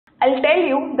I'll tell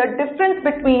you the difference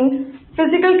between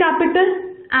physical capital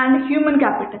and human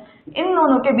capital. इन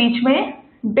दोनों के बीच में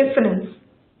difference.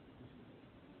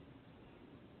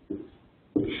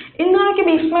 इन दोनों के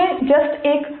बीच में just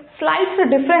एक slight सा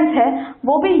difference है,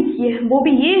 वो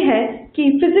भी ये है कि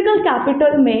physical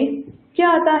capital में क्या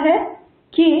आता है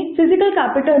कि physical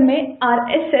capital में are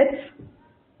assets,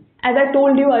 as I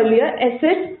told you earlier,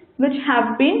 assets which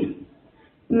have been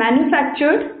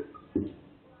manufactured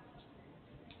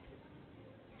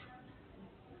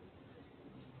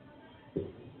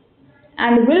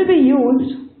and will be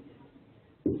used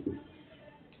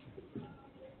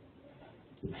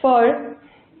for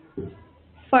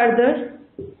further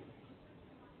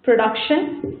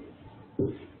production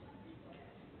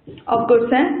of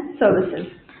goods and services.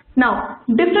 Now,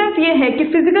 difference ये है कि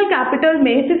physical capital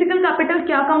में physical capital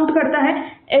क्या count करता है?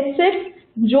 Assets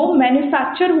जो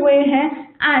manufacture हुए हैं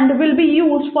and will be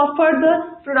used for further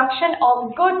production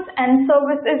of goods and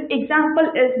services. Example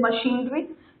is machinery.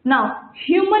 Now,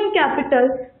 human capital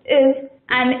is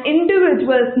an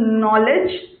individual's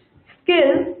knowledge,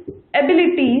 skills,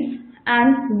 abilities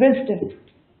and wisdom.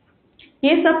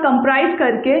 ये सब comprise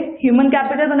करके human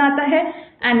capital बनाता है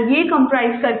and ये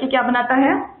comprise करके क्या बनाता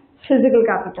है? Physical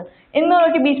capital. इन दोनों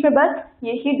के बीच में बस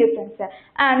यही difference है.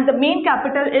 And the main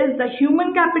capital is the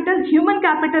human capital. Human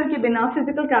capital के बिना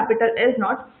physical capital is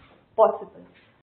not possible.